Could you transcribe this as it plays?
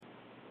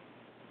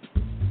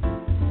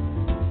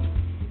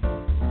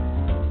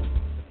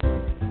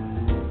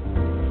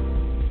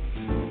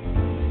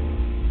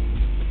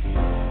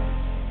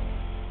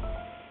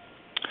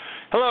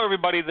Hello,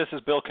 everybody. This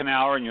is Bill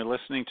Knauer, and you're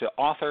listening to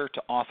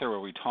Author2Author, where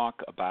we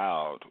talk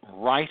about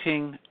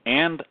writing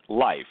and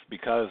life,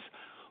 because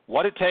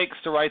what it takes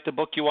to write the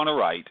book you want to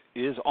write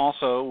is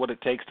also what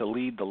it takes to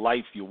lead the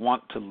life you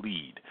want to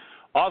lead.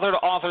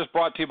 Author2Author is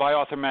brought to you by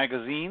Author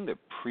Magazine, the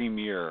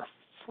premier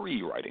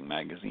free writing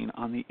magazine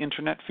on the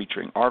Internet,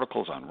 featuring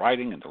articles on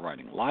writing and the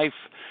writing life,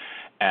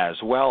 as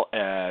well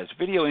as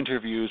video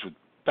interviews with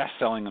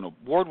best-selling and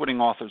award-winning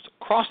authors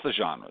across the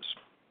genres.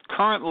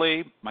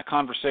 Currently, my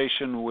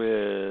conversation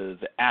with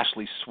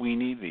Ashley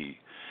Sweeney, the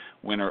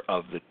winner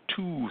of the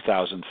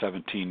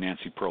 2017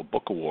 Nancy Pearl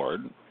Book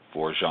Award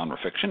for genre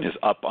fiction, is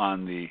up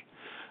on the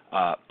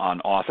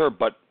on Author.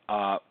 But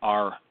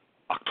our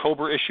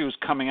October issue is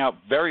coming out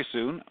very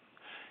soon,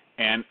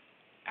 and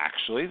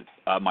actually,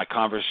 my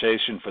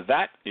conversation for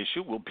that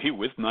issue will be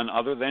with none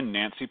other than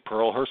Nancy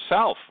Pearl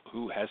herself,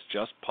 who has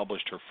just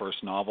published her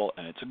first novel,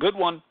 and it's a good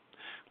one.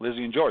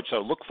 Lizzie and George. So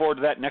look forward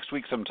to that next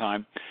week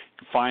sometime. You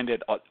can find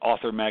it at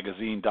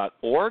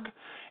authormagazine.org.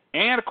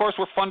 And, of course,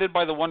 we're funded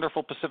by the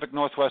wonderful Pacific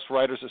Northwest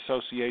Writers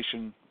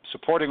Association,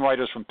 supporting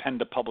writers from pen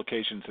to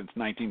publication since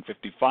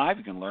 1955.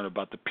 You can learn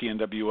about the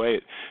PNWA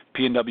at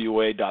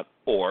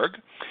pnwa.org.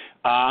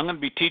 I'm going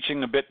to be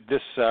teaching a bit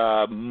this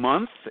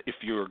month if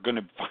you're going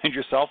to find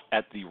yourself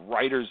at the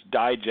Writers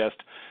Digest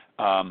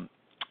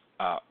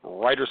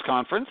Writers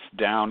Conference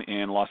down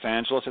in Los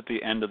Angeles at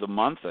the end of the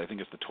month. I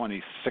think it's the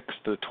 26th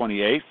to the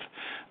 28th.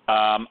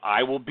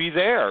 I will be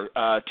there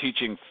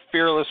teaching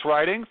Fearless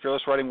Writing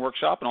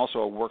Workshop, and also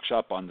a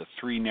workshop on the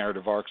 3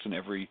 narrative arcs in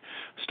every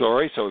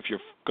story. So if you're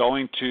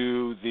going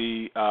to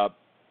the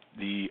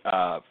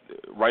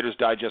Writers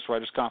Digest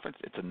Writers Conference,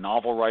 it's a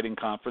novel writing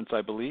conference,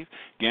 I believe.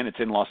 Again, it's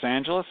in Los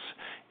Angeles,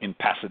 in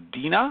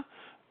Pasadena.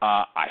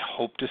 I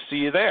hope to see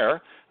you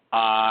there.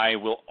 I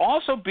will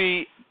also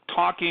be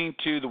talking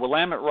to the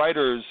Willamette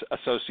Writers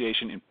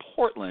Association in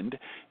Portland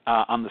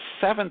on the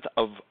 7th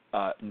of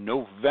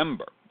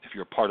November. If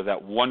you're a part of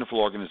that wonderful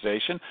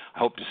organization, I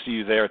hope to see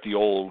you there at the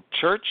old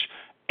church.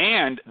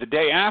 And the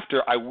day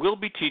after, I will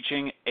be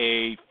teaching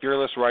a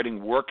Fearless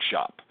Writing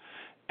workshop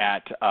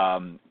at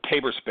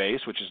Tabor Space,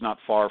 which is not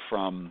far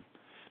from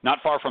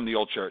the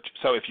old church.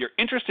 So if you're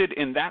interested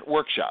in that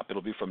workshop,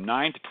 it'll be from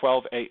 9 to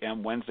 12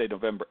 a.m. Wednesday,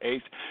 November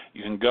 8th.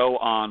 You can go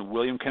on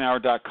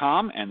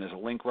williamknauer.com, and there's a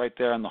link right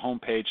there on the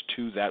homepage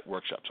to that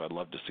workshop. So I'd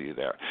love to see you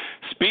there.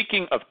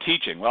 Speaking of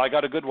teaching, well, I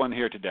got a good one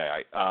here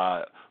today.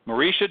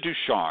 Maresha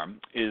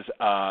Ducharme is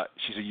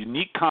she's a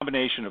unique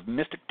combination of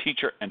mystic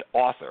teacher and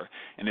author,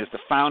 and is the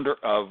founder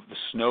of the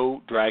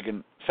Snow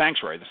Dragon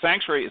Sanctuary. The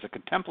Sanctuary is a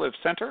contemplative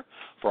center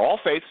for all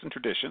faiths and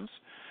traditions.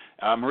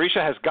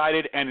 Maresha has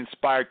guided and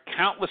inspired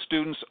countless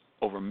students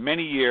over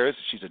many years.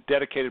 She's a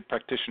dedicated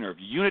practitioner of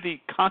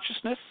unity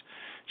consciousness.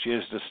 She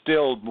has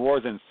distilled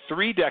more than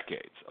 3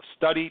 decades of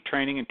study,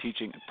 training, and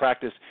teaching and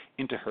practice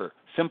into her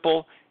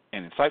simple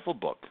and insightful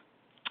book,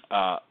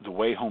 The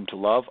Way Home to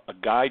Love, A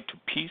Guide to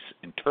Peace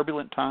in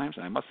Turbulent Times.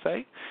 And I must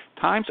say,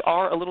 times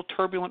are a little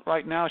turbulent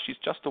right now. She's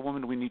just a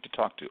woman we need to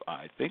talk to,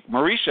 I think.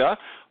 Maresha,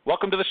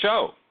 welcome to the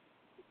show.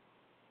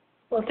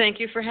 Well, thank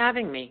you for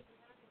having me.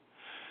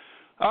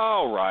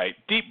 All right,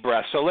 deep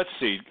breath. So let's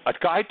see. A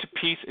guide to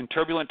peace in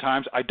turbulent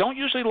times. I don't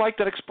usually like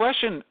that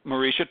expression,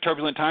 Maresha,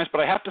 turbulent times,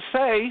 but I have to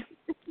say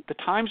the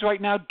times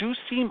right now do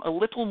seem a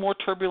little more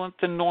turbulent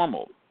than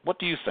normal. What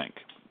do you think?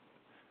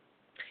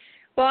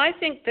 Well, I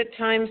think that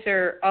times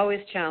are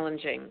always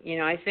challenging. You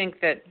know, I think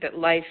that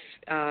life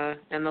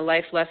and the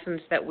life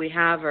lessons that we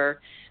have are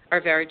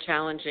very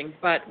challenging.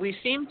 But we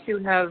seem to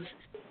have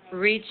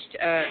reached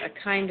a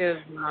kind of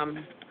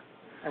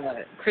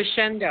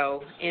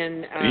crescendo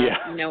in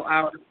you know,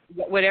 our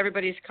what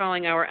everybody's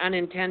calling our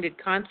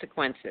unintended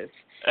consequences.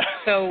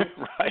 So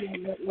right.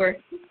 You know,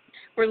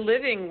 we're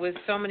living with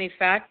so many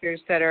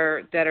factors that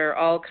are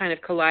all kind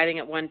of colliding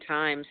at one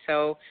time.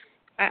 So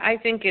I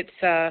think it's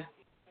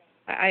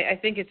I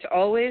think it's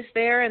always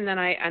there, and then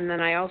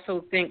I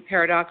also think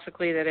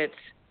paradoxically that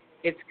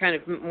it's kind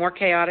of more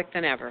chaotic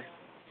than ever.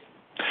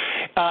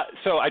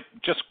 So I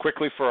just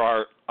quickly for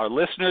our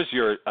listeners,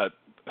 you're a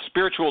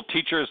spiritual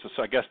teacher is,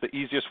 I guess, the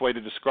easiest way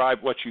to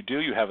describe what you do.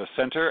 You have a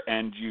center,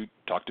 and you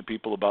talk to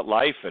people about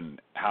life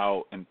and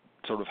how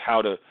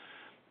to.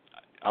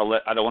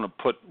 I don't want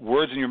to put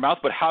words in your mouth,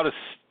 but how to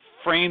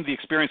frame the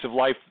experience of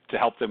life to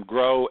help them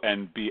grow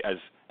and be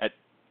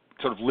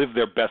sort of live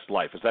their best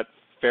life. Is that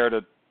fair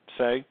to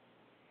say?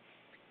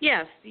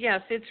 Yes.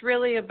 It's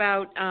really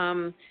about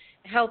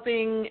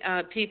helping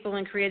people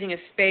and creating a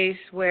space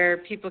where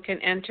people can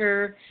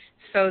enter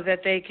so that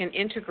they can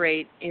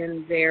integrate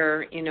in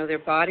their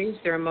bodies,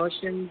 their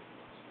emotions,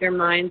 their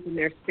minds, and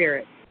their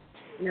spirit.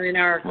 You know, in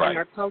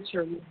our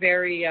culture, we're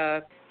very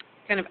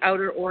kind of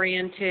outer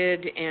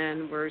oriented,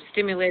 and we're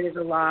stimulated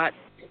a lot.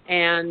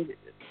 And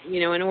you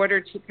know, in order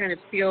to kind of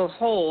feel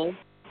whole,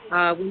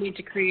 we need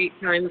to create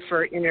time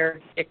for inner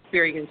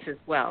experience as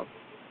well.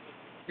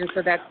 And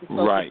so that's the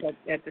focus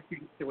at the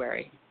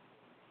sanctuary.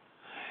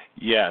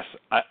 Yes,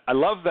 I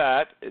love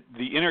that,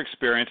 the inner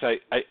experience.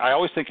 I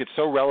always think it's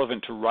so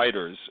relevant to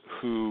writers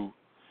who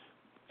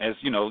as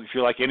you know, if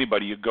you're like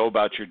anybody, you go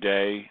about your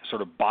day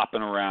sort of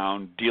bopping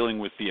around, dealing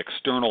with the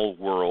external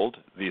world,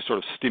 the sort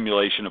of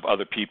stimulation of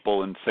other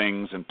people and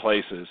things and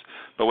places.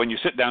 But when you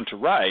sit down to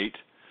write,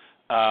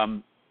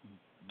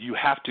 you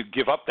have to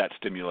give up that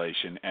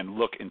stimulation and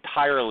look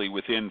entirely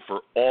within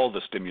for all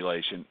the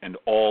stimulation and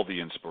all the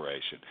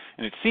inspiration.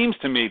 And it seems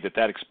to me that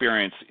that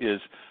experience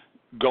is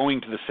going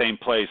to the same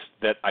place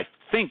that I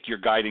think you're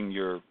guiding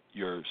your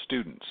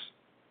students.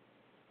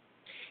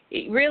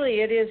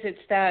 Really, it is.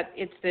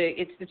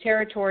 It's the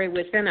territory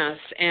within us,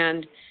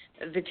 and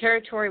the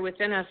territory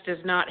within us does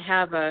not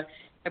have a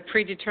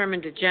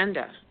predetermined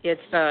agenda.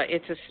 It's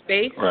a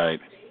space right.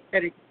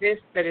 that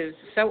exists that is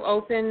so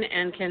open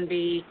and can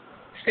be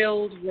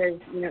filled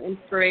with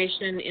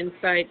inspiration,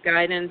 insight,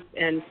 guidance,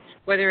 and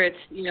whether it's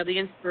the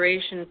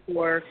inspiration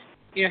for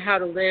how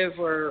to live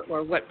or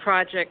what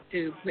project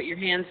to put your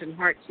hands and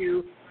heart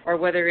to, or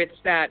whether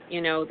it's that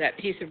that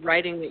piece of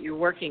writing that you're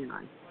working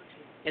on.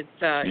 It's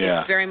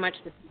very much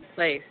the same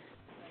place.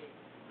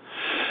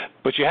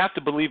 But you have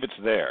to believe it's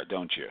there,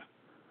 don't you?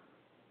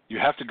 You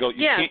have to go.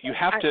 You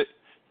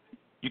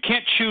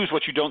can't choose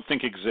what you don't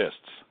think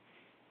exists.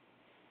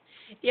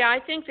 Yeah, I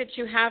think that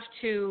you have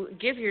to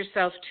give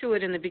yourself to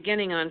it in the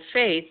beginning on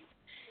faith,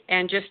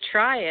 and just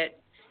try it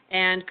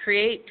and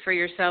create for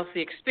yourself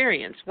the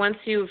experience. Once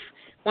you've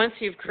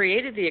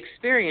created the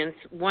experience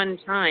one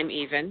time,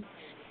 even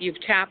you've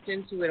tapped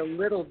into it a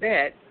little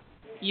bit.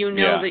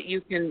 That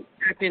you can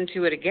tap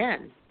into it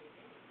again.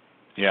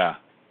 Yeah.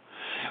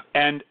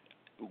 And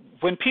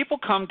when people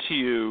come to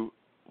you,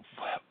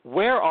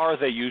 where are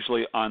they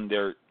usually on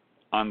their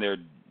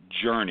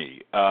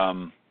journey?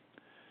 How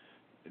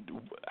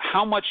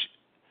much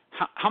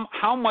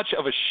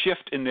of a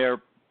shift in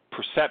their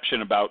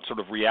perception about sort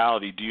of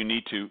reality do you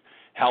need to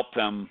help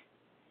them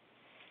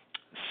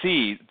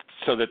see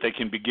so that they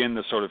can begin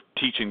the sort of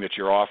teaching that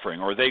you're offering,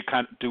 or they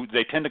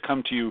tend to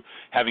come to you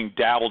having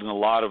dabbled in a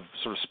lot of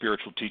sort of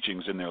spiritual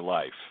teachings in their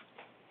life?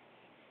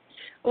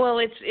 Well,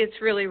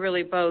 it's really,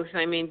 really both.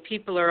 I mean,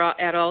 people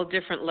are at all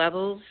different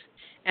levels,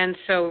 and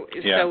so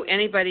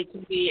anybody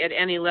can be at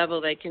any level.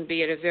 They can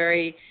be at a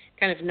very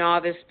kind of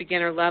novice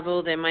beginner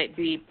level. They might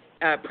be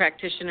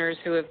practitioners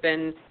who have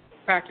been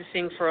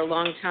practicing for a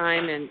long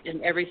time,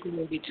 and everything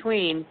in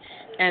between.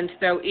 And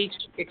so each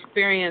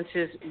experience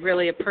is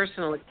really a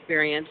personal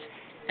experience,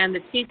 and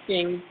the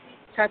teaching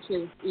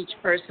touches each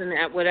person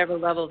at whatever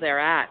level they're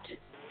at.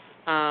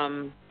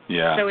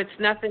 So it's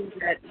nothing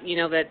that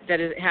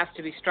it has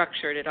to be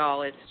structured at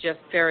all. It's just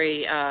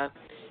very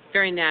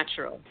very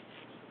natural.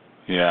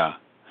 Yeah.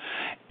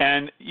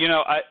 And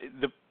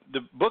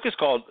the book is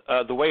called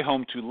The Way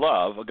Home to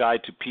Love, A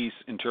Guide to Peace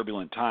in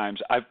Turbulent Times.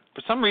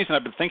 For some reason,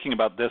 I've been thinking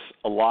about this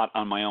a lot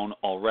on my own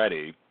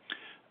already,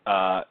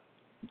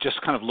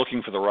 just kind of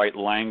looking for the right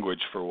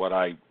language for what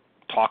I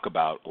talk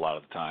about a lot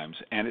of the times.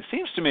 And it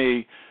seems to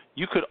me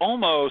you could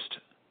almost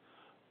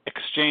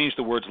exchange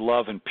the words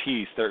love and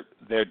peace.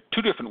 They're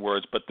two different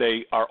words, but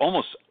they are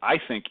almost, I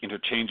think,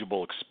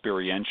 interchangeable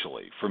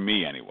experientially, for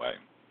me anyway.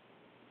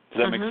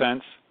 Does that make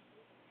sense?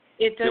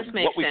 It does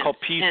make sense. What we call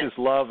peace is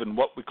love, and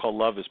what we call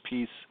love is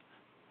peace.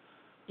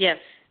 Yes,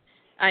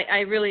 I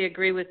really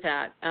agree with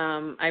that.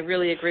 I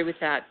really agree with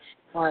that.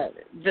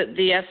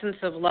 The essence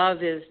of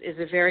love is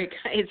a very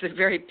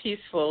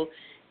peaceful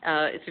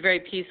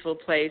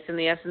place, and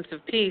the essence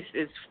of peace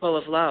is full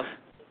of love.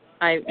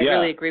 I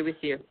really agree with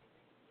you.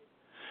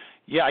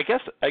 Yeah, I guess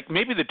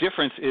maybe the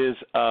difference is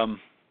that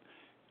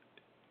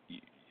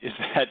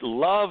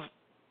love.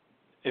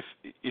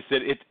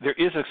 There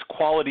is a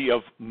quality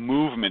of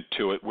movement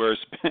to it, whereas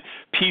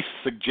peace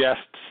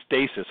suggests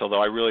stasis,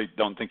 although I really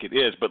don't think it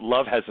is. But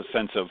love has a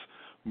sense of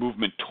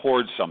movement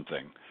towards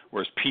something,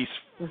 whereas peace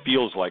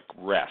feels like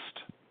rest.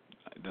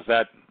 Does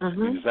that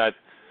is that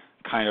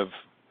kind of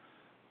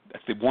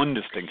that's the one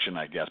distinction,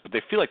 I guess? But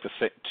they feel like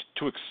the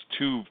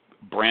two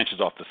branches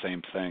off the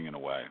same thing in a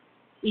way.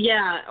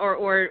 Yeah,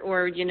 or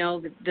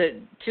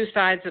the two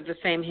sides of the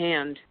same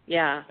hand.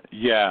 Yeah.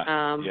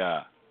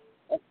 Yeah.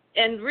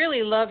 And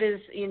really, love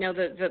is,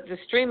 the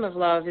stream of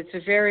love. It's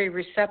a very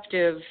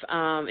receptive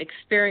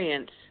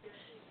experience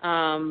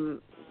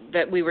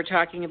that we were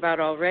talking about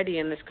already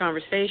in this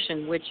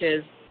conversation, which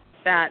is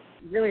that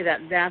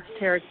vast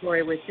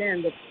territory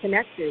within that's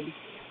connected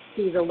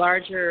to the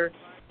larger,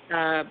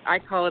 I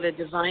call it a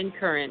divine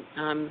current.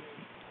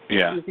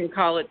 You can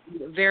call it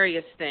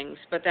various things,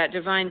 but that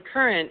divine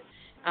current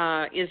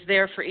is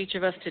there for each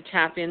of us to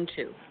tap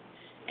into.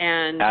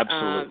 And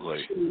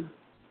absolutely.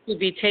 To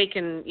be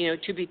taken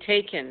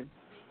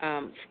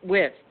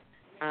with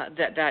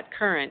that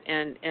current,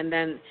 and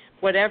then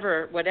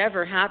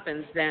whatever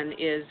happens then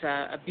is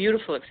a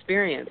beautiful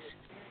experience.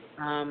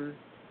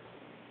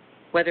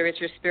 Whether it's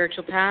your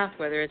spiritual path,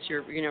 whether it's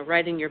your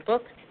writing your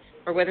book,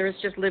 or whether it's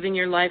just living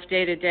your life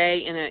day to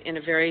day in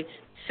a very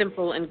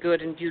simple and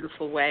good and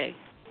beautiful way.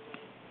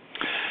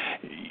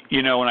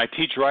 When I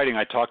teach writing,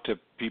 I talk to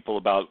people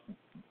about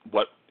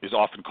what is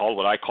often called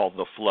what I call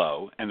the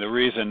flow, and the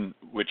reason,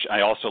 which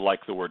I also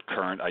like the word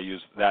current, I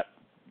use that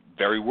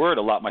very word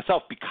a lot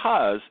myself,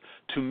 because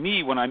to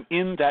me, when I'm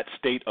in that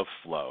state of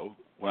flow,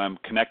 when I'm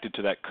connected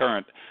to that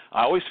current,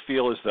 I always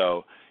feel as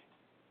though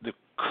the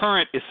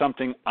current is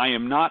something I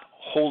am not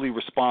wholly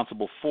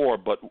responsible for,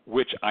 but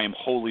which I am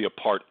wholly a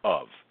part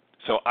of.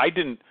 So I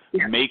didn't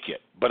make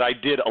it, but I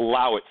did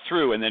allow it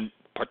through and then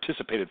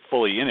participated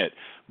fully in it,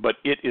 but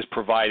it is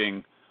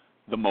providing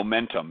the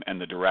momentum and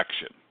the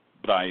direction,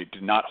 but I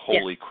did not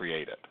wholly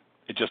create it.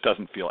 It just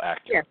doesn't feel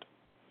accurate.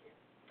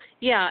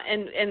 Yeah,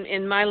 and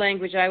in my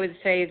language, I would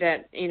say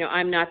that,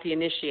 I'm not the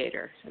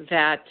initiator,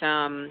 that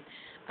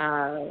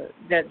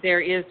that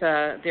there is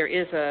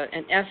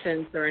an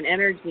essence or an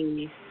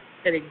energy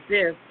that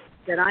exists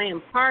that I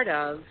am part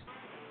of,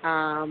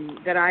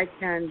 that I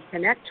can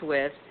connect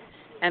with,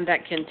 and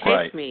that can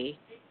take me.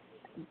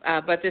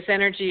 But this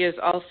energy is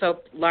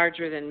also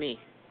larger than me.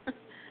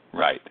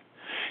 Right.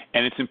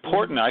 And it's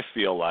important, I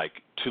feel like,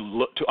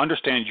 to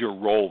understand your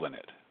role in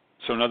it.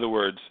 So in other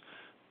words,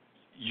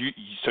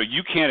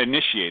 you can't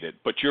initiate it,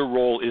 but your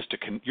role is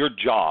your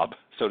job,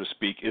 so to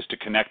speak, is to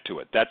connect to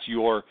it. That's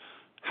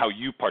how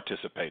you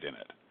participate in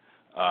it.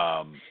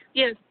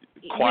 Yes.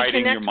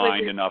 Quieting your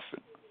mind enough.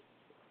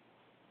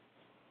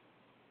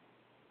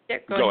 Yeah,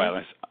 go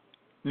ahead.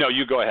 No,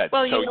 you go ahead.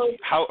 Well,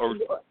 how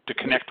to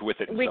connect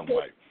with it in some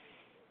way.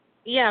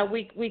 Yeah,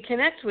 we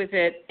connect with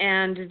it,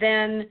 and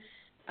then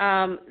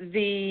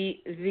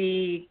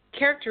the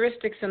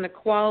characteristics and the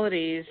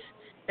qualities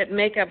that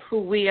make up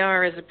who we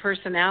are as a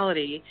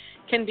personality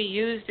can be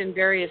used in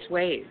various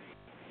ways.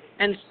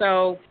 And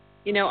so,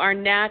 our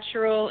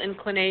natural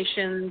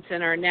inclinations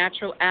and our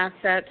natural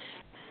assets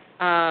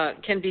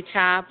can be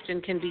tapped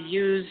and can be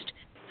used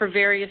for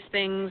various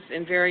things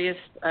in various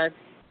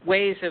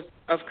ways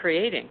of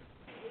creating.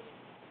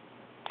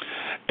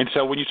 And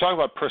so when you talk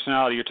about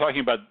personality, you're talking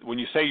about, when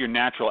you say your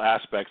natural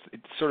aspects,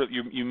 it's sort of,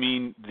 you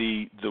mean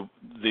the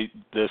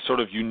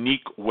sort of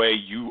unique way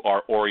you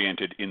are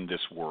oriented in this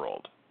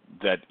world,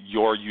 that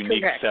your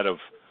unique set of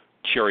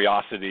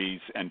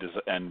curiosities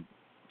and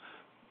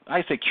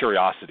I say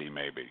curiosity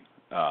maybe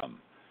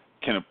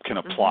can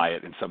apply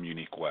it in some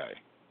unique way.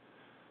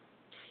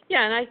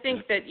 Yeah, and I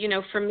think that,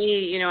 for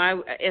me, I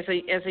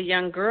as a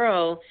young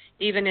girl,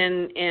 even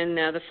in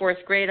the fourth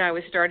grade, I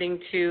was starting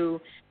to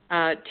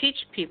teach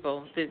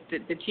people.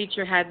 The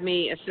teacher had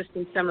me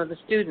assisting some of the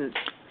students.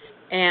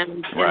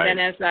 And then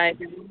as I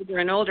got older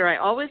and older, I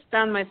always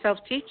found myself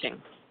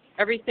teaching.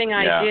 Everything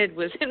I did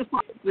was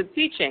involved with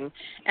teaching.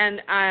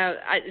 And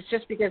it's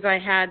just because I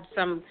had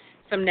some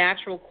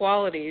natural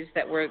qualities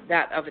that were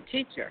that of a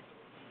teacher.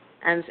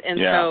 And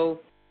so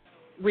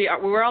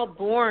we're all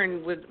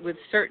born with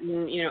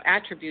certain,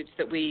 attributes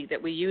that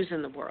we use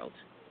in the world.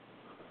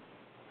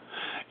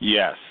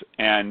 Yes,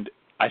 and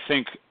I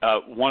think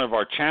one of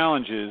our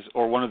challenges,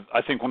 or one of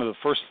the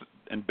first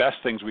and best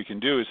things we can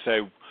do is say,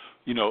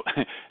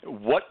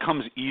 what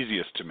comes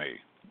easiest to me?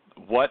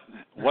 What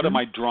am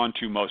I drawn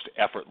to most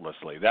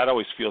effortlessly? That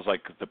always feels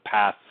like the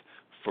path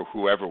for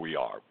whoever we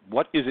are.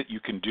 What is it you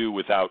can do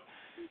without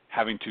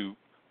having to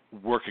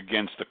work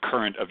against the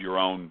current of your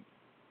own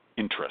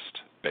interest,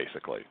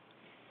 basically?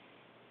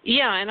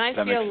 Yeah, and I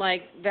feel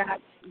like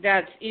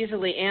that's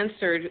easily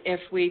answered if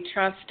we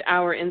trust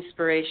our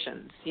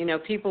inspirations.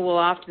 People will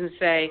often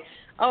say,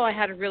 oh, I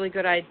had a really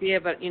good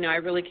idea, but, I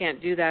really can't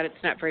do that. It's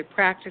not very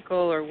practical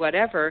or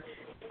whatever.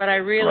 But I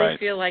really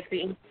feel like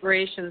the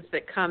inspirations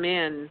that come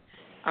in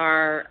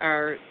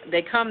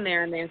they come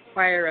there and they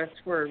inspire us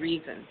for a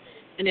reason.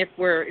 And if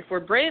we're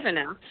brave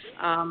enough,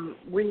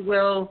 we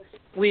will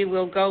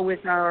go with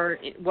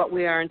what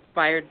we are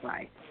inspired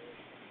by.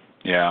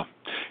 Yeah.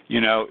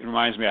 It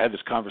reminds me, I had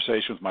this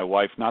conversation with my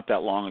wife not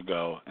that long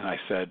ago, and I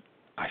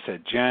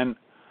said, Jen,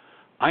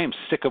 I am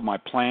sick of my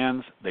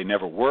plans. They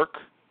never work.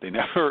 They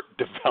never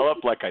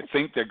develop like I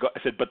think they're going.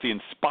 I said, but the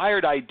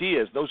inspired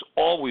ideas, those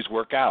always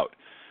work out.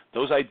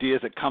 Those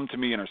ideas that come to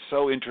me and are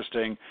so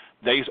interesting,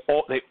 they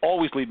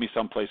always lead me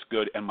someplace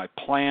good, and my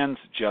plans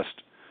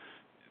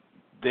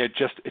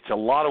it's a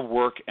lot of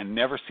work and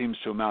never seems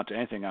to amount to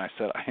anything. And I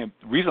said,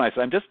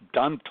 I'm just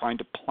done trying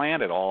to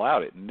plan it all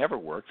out. It never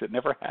works. It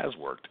never has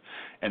worked.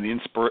 And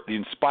the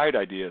inspired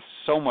idea is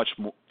so much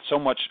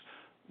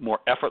more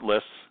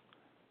effortless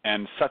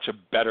and such a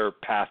better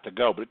path to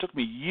go. But it took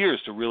me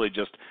years to really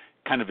just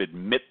kind of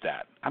admit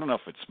that. I don't know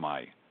if it's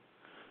my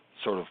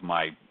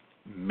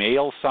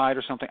male side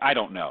or something. I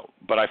don't know.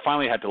 But I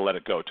finally had to let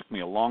it go. It took me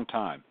a long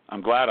time.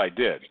 I'm glad I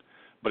did.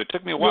 But it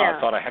took me a while. Yeah.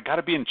 I thought I got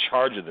to be in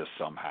charge of this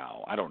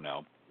somehow. I don't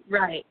know.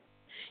 Right.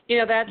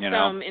 That's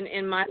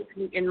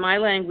in my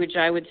language,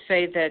 I would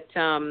say that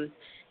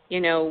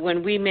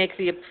when we make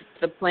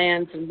the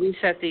plans and we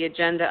set the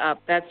agenda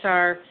up, that's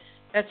our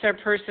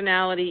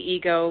personality,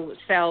 ego,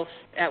 self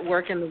at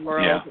work in the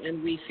world,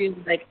 and we feel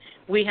like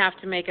we have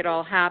to make it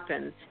all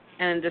happen.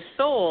 And the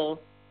soul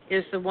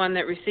is the one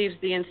that receives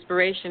the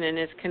inspiration and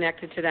is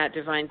connected to that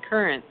divine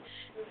current.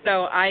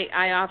 So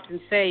I often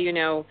say,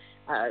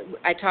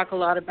 I talk a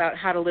lot about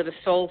how to live a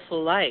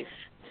soulful life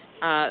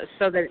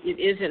so that it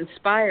is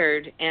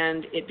inspired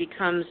and it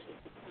becomes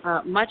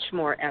much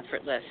more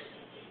effortless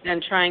than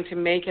trying to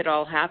make it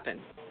all happen.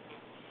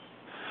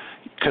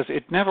 because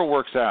it never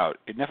works out.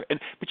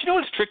 But you know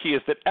what's tricky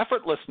is that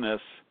effortlessness.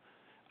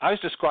 I always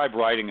describe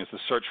writing as the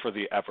search for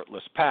the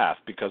effortless path,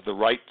 because the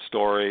right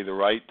story, the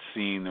right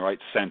scene, the right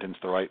sentence,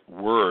 the right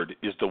word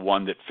is the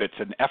one that fits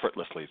in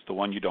effortlessly. It's the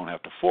one you don't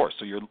have to force.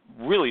 So you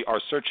really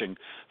are searching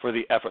for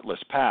the effortless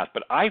path.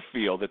 But I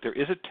feel that there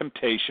is a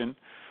temptation,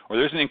 or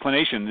there's an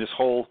inclination in this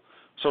whole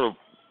sort of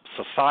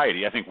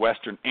society, I think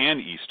Western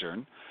and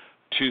Eastern,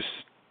 to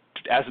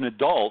as an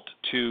adult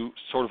to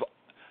sort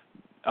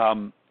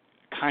of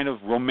kind of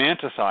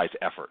romanticize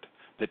effort,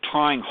 that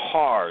trying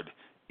hard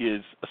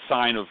is a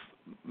sign of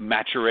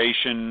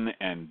maturation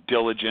and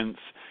diligence,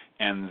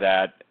 and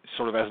that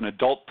sort of as an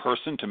adult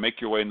person, to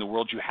make your way in the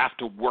world, you have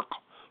to work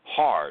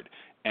hard.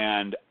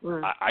 And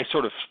I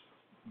sort of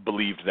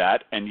believed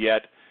that, and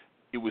yet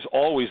it was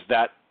always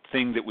that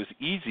thing that was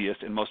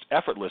easiest and most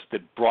effortless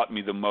that brought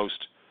me the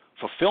most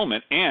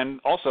fulfillment, and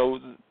also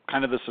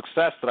kind of the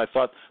success that I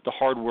thought the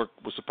hard work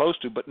was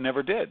supposed to, but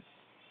never did.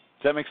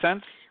 Does that make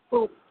sense?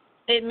 Well,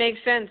 it makes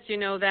sense,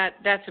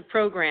 that's a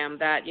program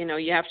that,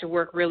 you have to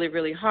work really,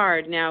 really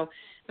hard. Now,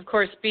 of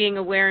course, being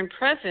aware and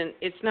present,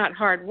 it's not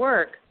hard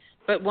work,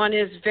 but one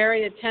is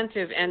very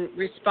attentive and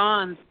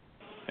responds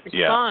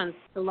to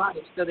life.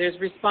 So there's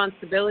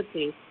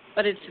responsibility,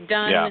 but it's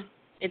done. Yeah.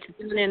 It's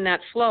done in that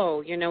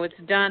flow. It's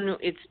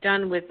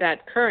done with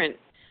that current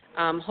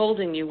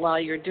holding you while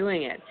you're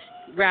doing it,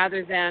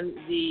 rather than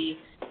the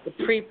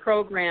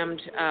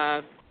pre-programmed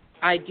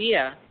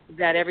idea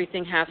that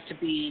everything has to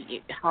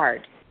be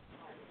hard.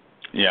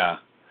 Yeah.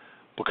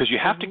 Because you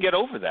have to get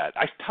over that.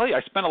 I tell you,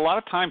 I spent a lot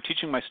of time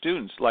teaching my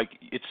students,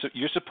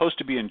 you're supposed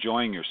to be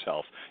enjoying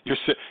yourself.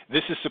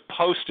 This is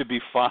supposed to be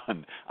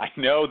fun. I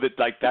know that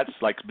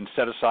that's been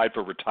set aside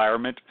for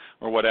retirement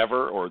or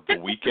whatever, or the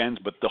weekends,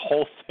 but the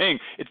whole thing,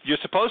 you're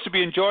supposed to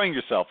be enjoying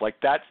yourself.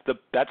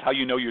 That's how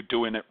you know you're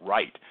doing it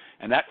right.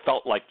 And that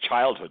felt like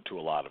childhood to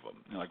a lot of them.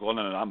 You're like, well,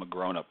 no, I'm a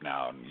grown-up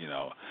now, and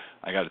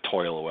I got to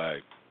toil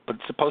away. But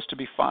it's supposed to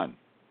be fun,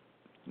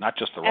 not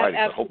just the writing,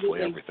 but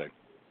hopefully everything.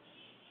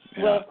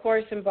 Yeah. Well, of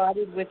course,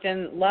 embodied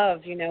within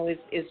love,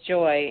 is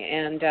joy.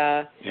 And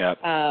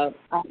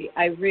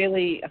I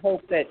really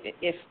hope that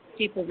if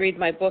people read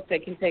my book, they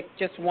can take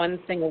just one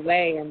thing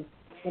away, and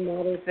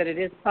that is that it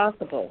is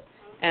possible,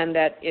 and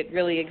that it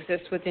really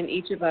exists within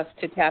each of us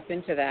to tap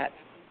into that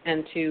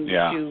and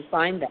to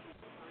find that.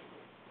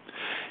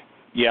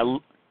 Yeah,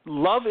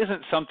 love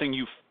isn't something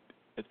you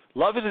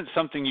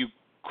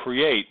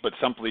create, but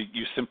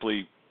you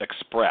simply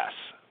express.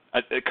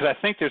 Because I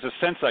think there's a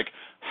sense like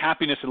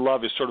happiness and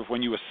love is sort of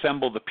when you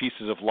assemble the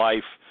pieces of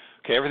life.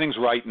 Okay, everything's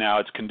right now.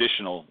 It's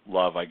conditional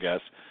love, I guess.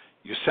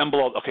 You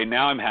assemble, okay,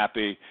 now I'm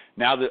happy.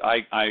 Now that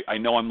I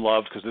know I'm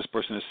loved because this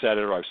person has said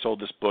it, or I've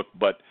sold this book,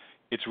 but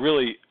it's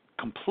really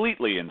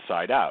completely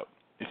inside out.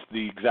 It's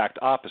the exact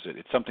opposite.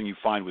 It's something you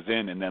find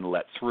within and then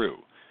let through,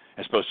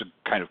 as opposed to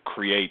kind of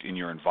create in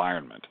your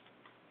environment.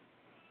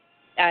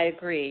 I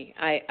agree.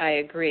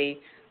 I agree.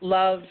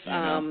 Love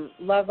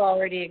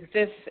already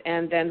exists,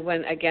 and then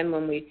when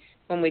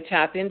we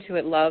tap into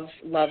it, love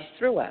loves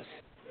through us.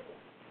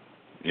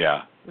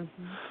 Yeah.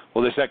 Mm-hmm.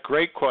 Well, there's that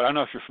great quote. I don't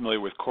know if you're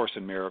familiar with Course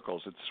in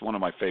Miracles. It's one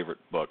of my favorite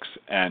books,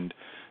 and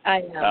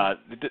I know.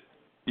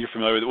 You're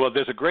familiar with it. Well,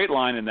 there's a great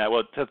line in that.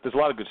 Well, there's a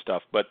lot of good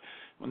stuff, but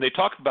when they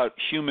talk about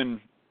human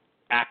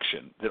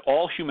action, that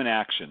all human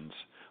actions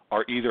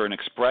are either an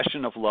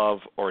expression of love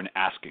or an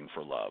asking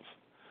for love.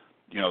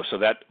 So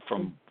that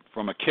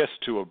from a kiss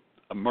to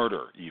a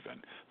murder,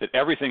 even, that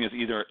everything is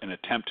either an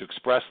attempt to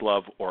express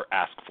love or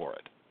ask for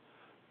it,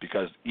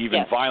 because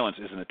even violence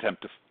is an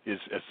attempt is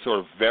a sort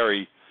of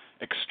very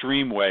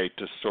extreme way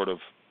to sort of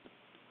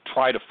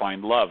try to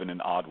find love in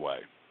an odd way.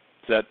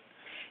 Does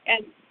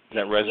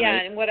that resonate?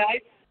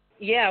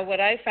 Yeah, and what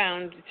I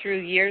found through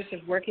years of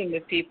working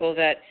with people,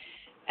 that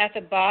at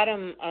the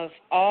bottom of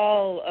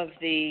all of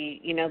the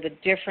the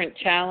different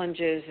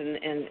challenges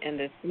and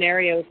the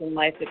scenarios in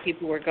life that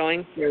people were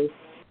going through,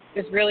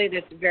 there's really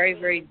this very,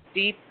 very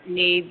deep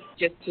need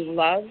just to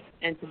love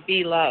and to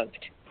be loved.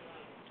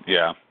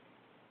 Yeah.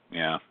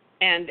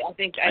 And I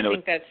think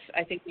that's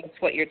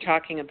what you're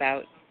talking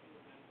about.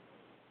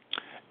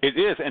 It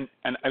is, and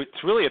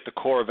it's really at the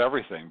core of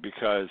everything,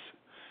 because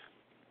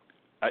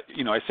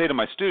I say to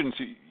my students,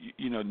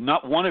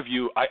 not one of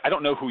you, I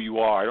don't know who you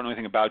are, I don't know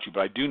anything about you, but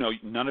I do know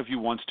none of you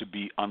wants to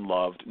be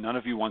unloved, none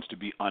of you wants to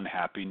be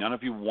unhappy, none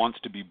of you wants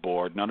to be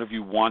bored, none of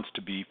you wants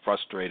to be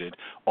frustrated,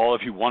 all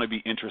of you want to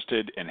be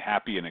interested and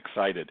happy and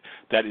excited.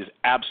 That is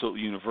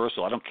absolutely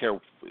universal. I don't care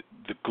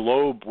the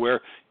globe,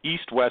 where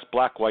east, west,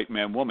 black, white,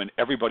 man, woman,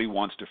 everybody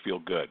wants to feel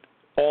good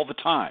all the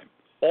time,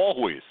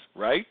 always,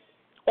 right?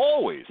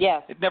 Always.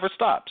 Yes. It never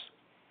stops.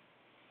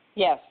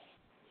 Yes.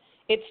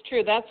 It's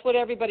true. That's what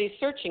everybody's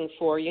searching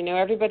for.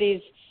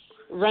 Everybody's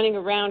running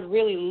around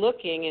really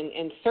looking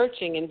and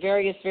searching in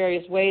various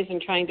ways and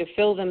trying to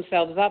fill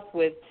themselves up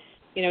with,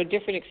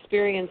 different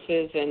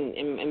experiences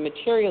and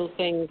material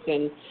things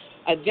and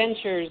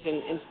adventures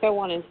and so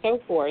on and so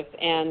forth.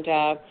 And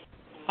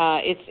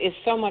it's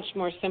so much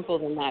more simple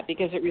than that,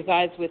 because it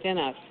resides within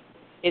us.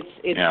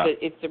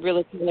 It's a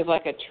really kind of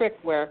like a trick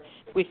where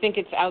we think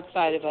it's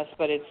outside of us,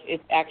 but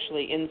it's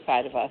actually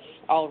inside of us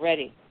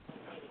already.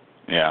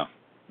 Yeah,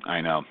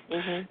 I know.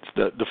 Mm-hmm. It's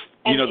the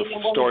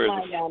story of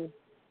the.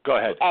 Go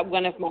ahead.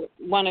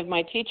 One of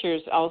my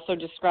teachers also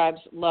describes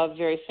love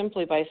very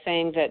simply by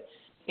saying that,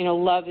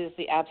 love is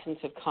the absence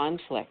of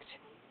conflict,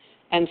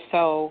 and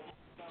so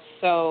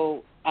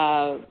through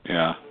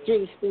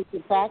the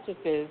spiritual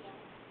practices,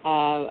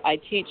 I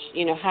teach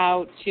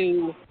how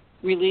to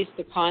release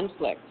the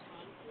conflict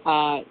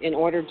in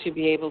order to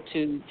be able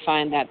to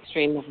find that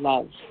stream of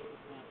love.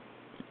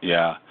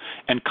 Yeah,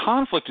 and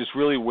conflict is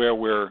really where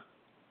we're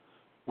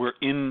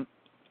in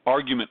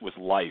argument with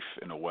life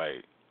in a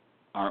way,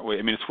 aren't we?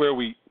 I mean, it's where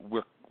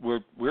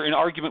we're in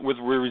argument with,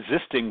 we're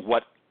resisting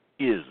what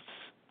is,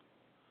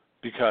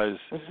 because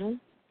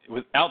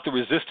without the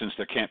resistance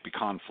there can't be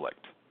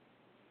conflict,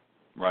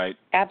 right?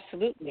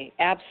 Absolutely.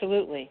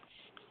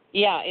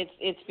 Yeah,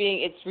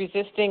 it's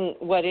resisting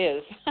what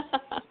is,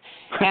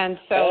 and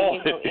so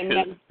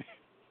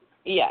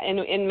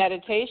in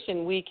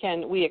meditation we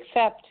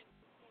accept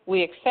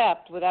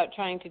without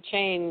trying to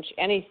change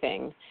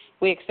anything.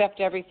 We accept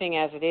everything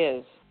as it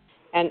is,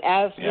 and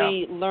as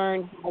we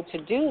learn how to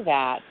do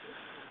that,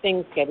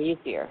 things get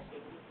easier.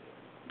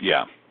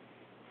 Yeah.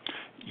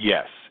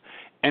 Yes.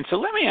 And so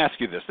let me ask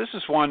you this. This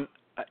is one.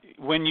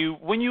 When you,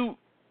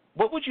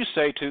 what would you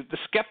say to the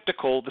skeptic,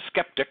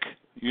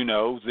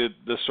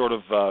 the sort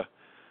of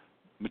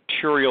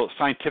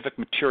scientific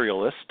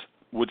materialist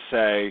would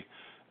say,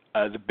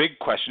 the big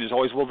question is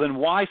always, well, then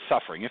why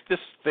suffering?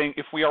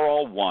 If we are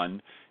all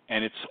one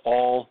and it's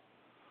all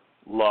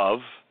love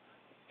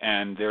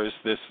and there's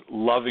this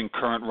loving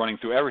current running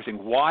through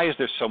everything, why is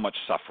there so much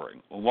suffering?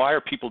 Why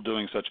are people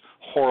doing such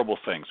horrible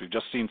things? We've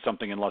just seen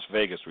something in Las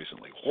Vegas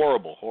recently.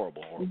 Horrible.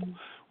 Mm-hmm.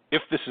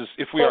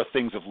 If we are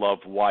things of love,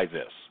 why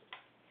this?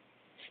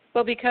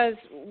 Well, because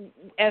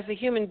as a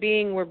human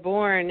being, we're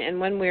born, and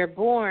when we're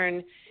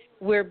born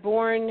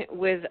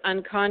with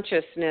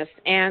unconsciousness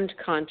and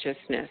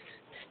consciousness.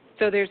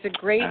 So there's a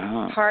great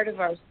part of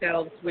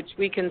ourselves which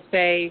we can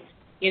say,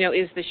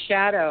 is the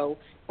shadow.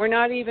 We're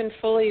not even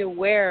fully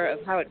aware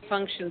of how it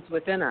functions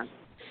within us.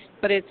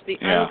 But it's the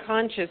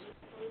unconscious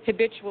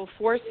habitual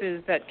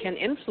forces that can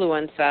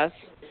influence us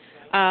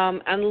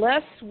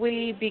unless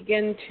we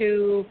begin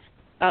to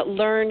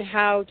learn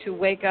how to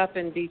wake up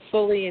and be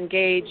fully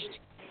engaged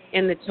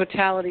in the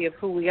totality of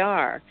who we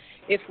are.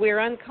 If we're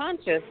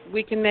unconscious,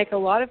 we can make a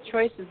lot of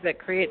choices that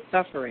create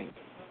suffering.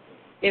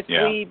 If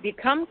we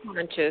become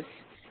conscious,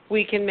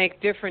 we can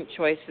make different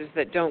choices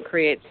that don't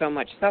create so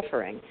much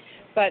suffering.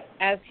 But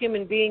as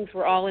human beings,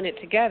 we're all in it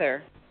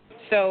together.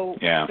 So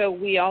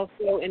we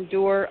also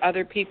endure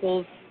other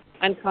people's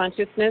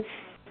unconsciousness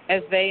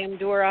as they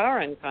endure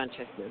our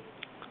unconsciousness.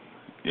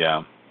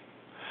 Yeah.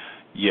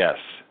 Yes.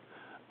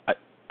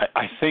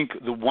 I think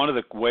one of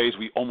the ways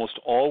we almost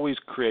always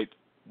create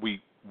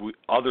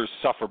others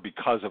suffer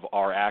because of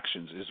our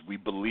actions is we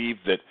believe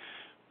that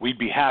we'd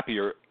be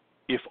happier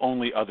if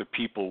only other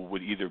people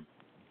would either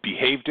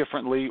behave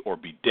differently or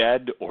be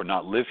dead or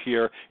not live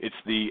here. It's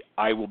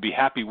I will be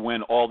happy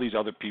when all these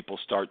other people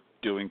start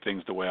doing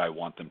things the way I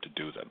want them to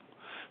do them,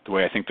 the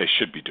way I think they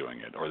should be doing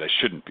it or they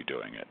shouldn't be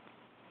doing it,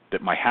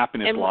 that my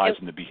happiness lies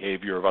in the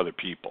behavior of other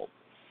people.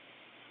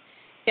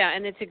 Yeah,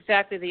 and it's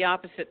exactly the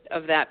opposite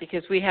of that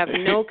because we have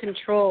no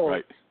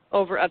control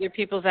over other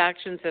people's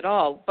actions at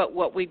all. But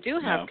what we do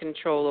have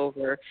control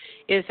over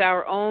is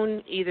our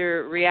own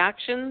either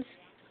reactions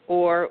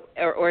or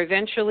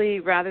eventually,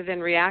 rather than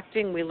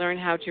reacting, we learn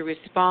how to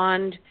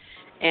respond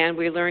and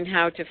we learn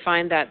how to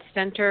find that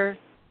center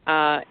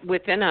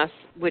within us,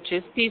 which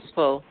is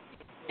peaceful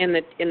in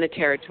the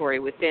territory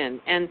within.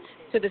 And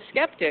to the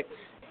skeptics,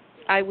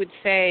 I would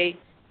say,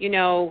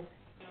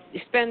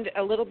 spend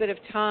a little bit of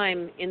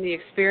time in the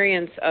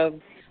experience of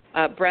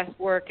breath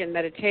work and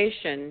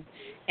meditation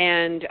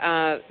and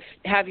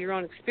have your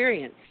own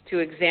experience to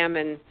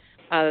examine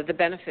the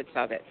benefits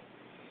of it.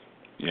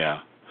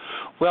 Yeah.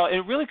 Well, it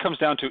really comes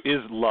down to,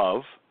 is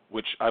love,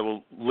 which I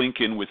will link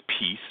in with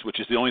peace, which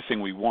is the only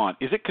thing we want,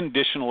 is it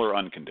conditional or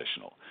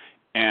unconditional?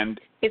 And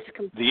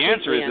the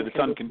answer is that it's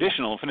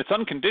unconditional. If it's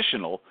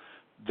unconditional,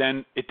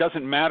 then it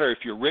doesn't matter if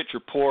you're rich or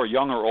poor,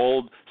 young or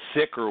old,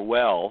 sick or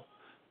well.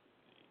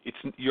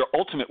 Your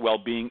ultimate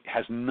well-being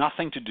has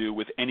nothing to do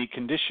with any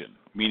condition,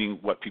 meaning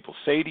what people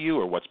say to you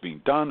or what's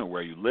being done or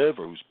where you live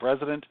or who's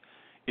president.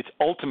 It's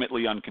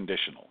ultimately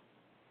unconditional.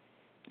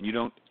 You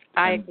don't.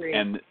 I agree.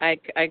 I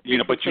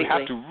agree. But you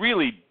have to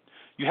really,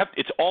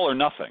 it's all or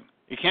nothing.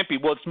 It can't be,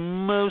 well, it's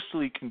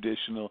mostly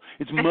conditional.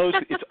 It's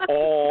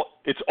all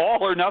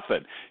or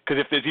nothing.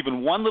 Because if there's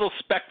even one little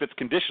speck that's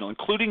conditional,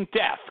 including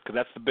death, because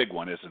that's the big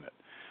one, isn't it?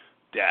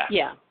 Death.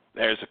 Yeah.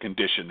 There's a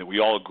condition that we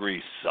all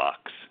agree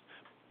sucks.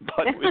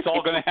 But it's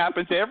all going to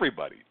happen to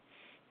everybody,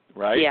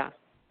 right? Yeah.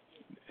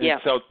 And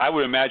so I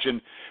would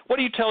imagine, what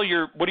do you tell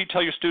your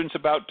students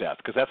about death?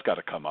 Because that's got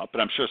to come up,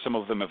 and I'm sure some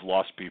of them have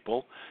lost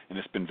people, and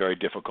it's been very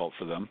difficult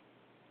for them,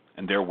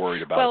 and they're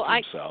worried about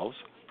it themselves.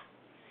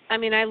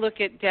 I look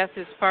at death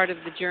as part of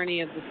the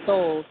journey of the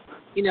soul,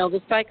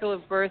 the cycle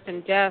of birth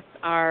and death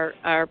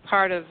are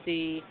part of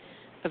the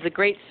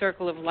great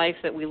circle of life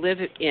that we live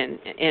in,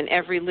 and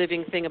every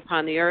living thing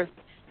upon the earth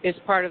is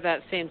part of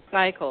that same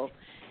cycle.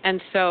 And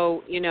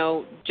so,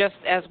 just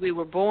as we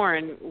were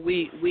born,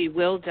 we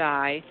will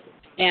die,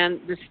 and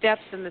the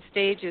steps and the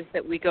stages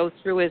that we go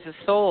through as a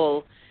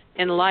soul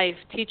in life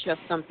teach us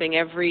something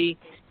every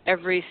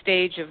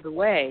stage of the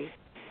way.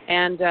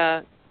 And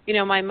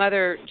my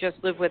mother just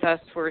lived with us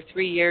for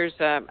 3 years,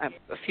 a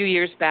few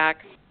years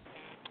back,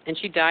 and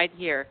she died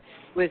here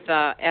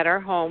at our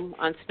home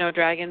on Snow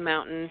Dragon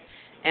Mountain,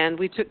 and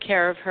we took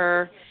care of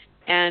her.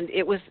 And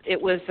it was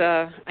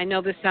I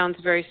know this sounds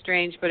very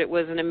strange, but it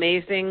was an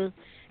amazing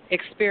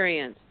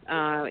experience.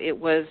 It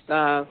was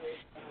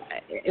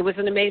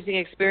an amazing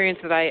experience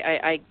that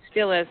I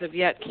still, as of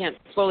yet, can't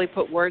fully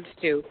put words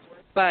to.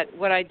 But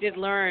what I did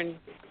learn,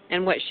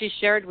 and what she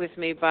shared with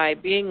me by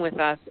being with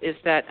us, is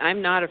that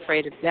I'm not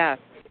afraid of death.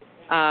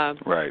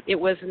 Right. It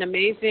was an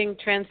amazing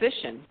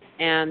transition,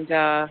 and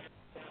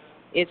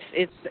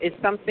it's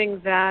something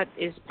that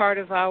is part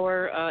of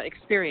our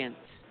experience.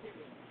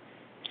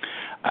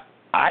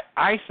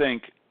 I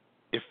think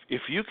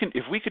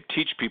if we could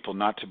teach people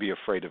not to be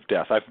afraid of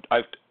death.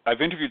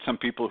 I've interviewed some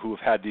people who have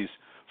had these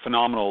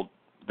phenomenal,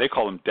 they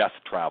call them death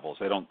travels.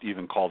 They don't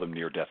even call them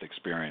near-death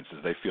experiences.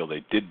 They feel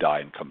they did die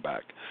and come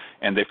back,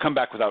 and they've come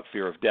back without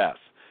fear of death,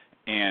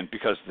 and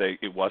because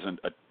it wasn't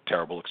a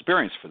terrible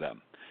experience for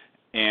them.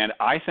 And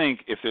I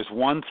think if there's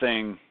one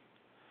thing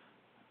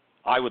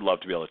I would love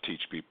to be able to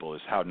teach people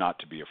is how not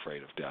to be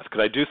afraid of death,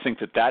 because I do think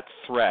that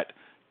threat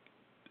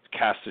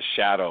casts a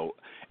shadow.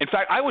 In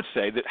fact, I would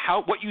say that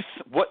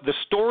what the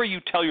story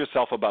you tell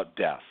yourself about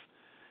death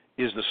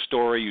is the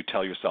story you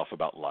tell yourself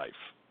about life.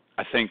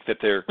 I think that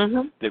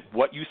that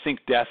what you think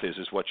death is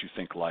what you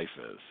think life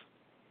is.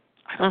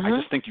 I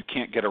just think you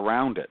can't get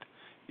around it.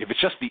 If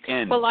it's just the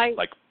end, well,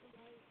 like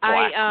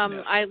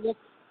I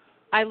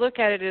look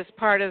at it as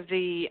part of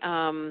the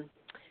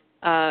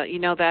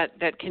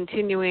that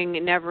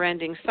continuing,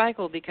 never-ending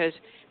cycle, because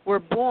we're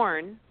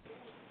born.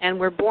 And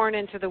we're born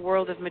into the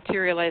world of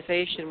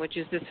materialization, which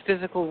is this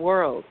physical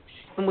world.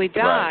 And we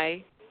die,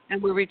 right.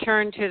 And we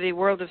return to the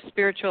world of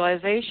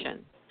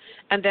spiritualization.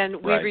 And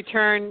then we right.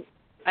 return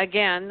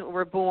again,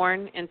 we're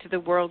born into the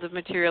world of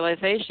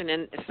materialization.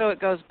 And so it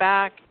goes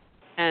back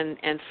and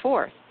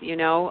forth,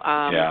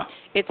 Yeah.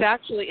 It's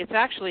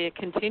actually a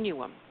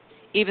continuum,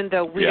 even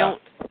though we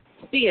don't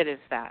see it as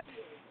that.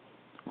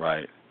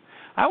 Right.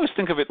 I always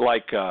think of it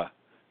like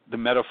the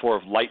metaphor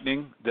of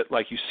lightning, that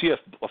like you see a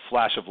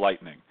flash of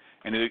lightning.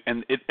 And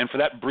for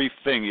that brief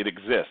thing, it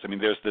exists. I mean,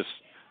 there's this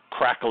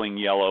crackling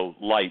yellow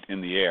light in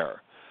the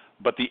air.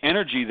 But the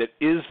energy that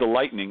is the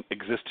lightning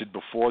existed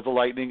before the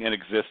lightning and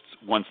exists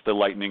once the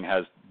lightning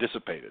has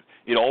dissipated.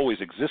 It always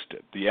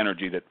existed, the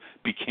energy that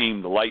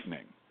became the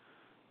lightning.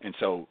 And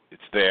so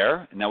it's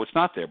there, and now it's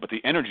not there. But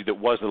the energy that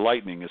was the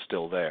lightning is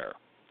still there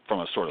from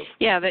a sort of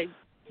the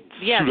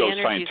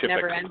energy is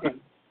never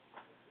ending.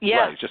 Yeah.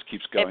 Right, it just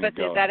keeps going and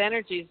going. That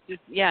energy is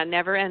just,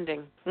 never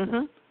ending.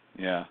 Mm-hmm.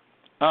 Yeah.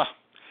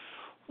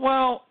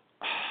 Well,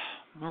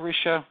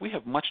 Maresha, we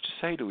have much to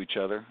say to each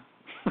other,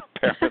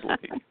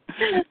 apparently.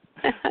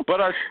 But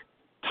our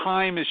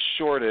time is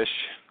shortish,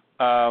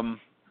 at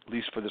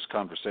least for this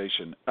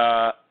conversation.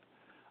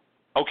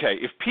 Okay,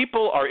 if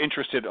people are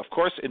interested, of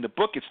course, in the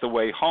book, it's The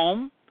Way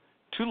Home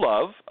to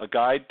Love, A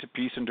Guide to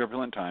Peace in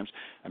Turbulent Times.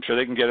 I'm sure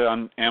they can get it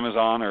on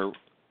Amazon, or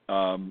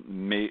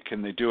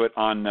can they do it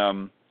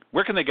on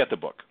where can they get the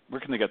book?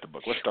 Let's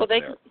start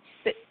there.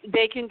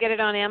 They can get it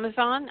on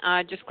Amazon.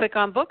 Just click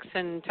on books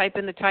and type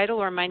in the title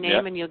or my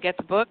name, and you'll get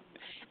the book.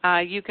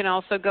 You can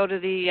also go to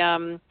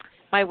the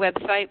my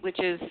website, which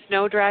is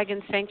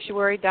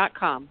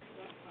snowdragonsanctuary.com.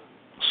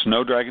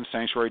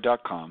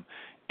 Snowdragonsanctuary.com.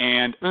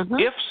 And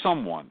if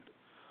someone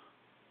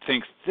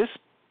thinks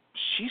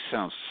she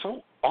sounds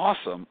so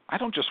awesome, I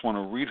don't just want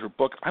to read her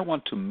book, I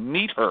want to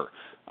meet her.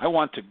 I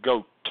want to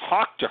go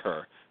talk to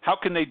her. How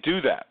can they do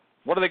that?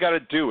 What do they got to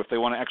do if they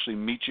want to actually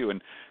meet you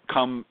and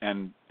come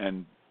and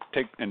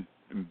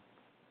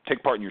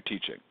take part in your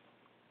teaching?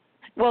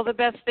 Well, the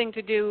best thing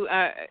to do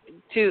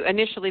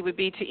initially would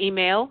be to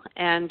email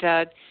and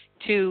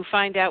to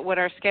find out what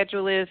our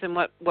schedule is and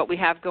what we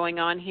have going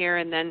on here,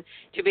 and then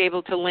to be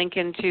able to link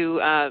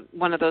into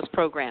one of those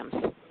programs.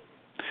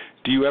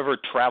 Do you ever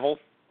travel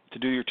to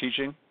do your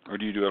teaching, or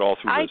do you do it all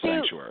through the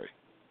sanctuary?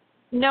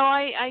 No,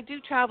 I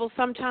do travel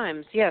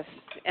sometimes, yes.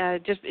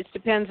 Just it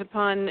depends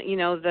upon,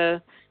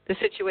 the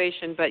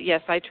situation, but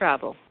yes, I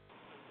travel.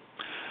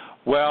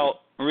 Well,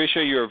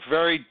 Maresha, you're a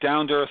very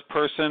down-to-earth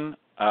person.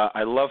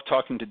 I love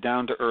talking to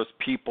down-to-earth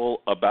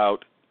people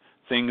about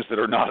things that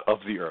are not of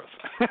the earth,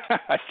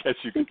 I guess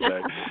you could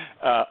say.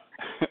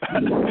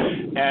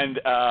 And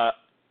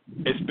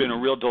it's been a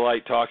real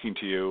delight talking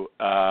to you.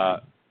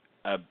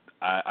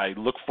 I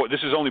look for,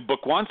 this is only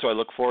book one, so I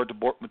look forward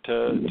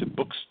to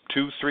books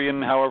 2, 3,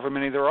 and however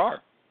many there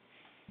are.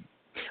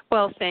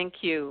 Well, thank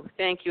you,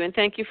 and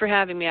thank you for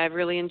having me. I've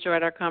really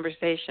enjoyed our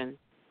conversation.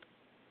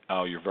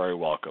 Oh, you're very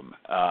welcome.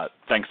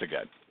 Thanks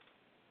again.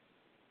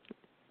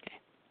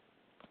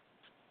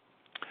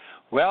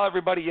 Well,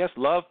 everybody, yes,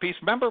 love, peace.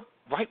 Remember,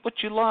 write what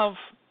you love.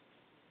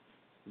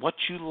 What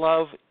you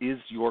love is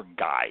your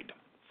guide.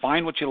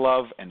 Find what you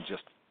love and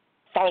just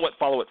follow it,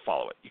 follow it,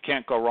 follow it. You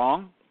can't go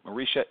wrong.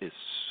 Maresha is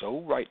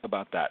so right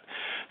about that.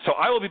 So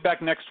I will be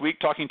back next week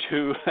talking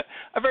to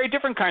a very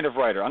different kind of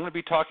writer. I'm going to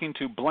be talking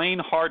to Blaine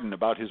Harden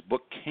about his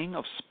book, King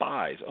of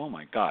Spies. Oh,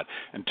 my God.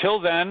 Until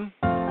then,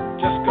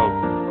 just go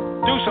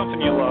do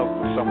something you love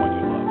with someone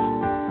you love.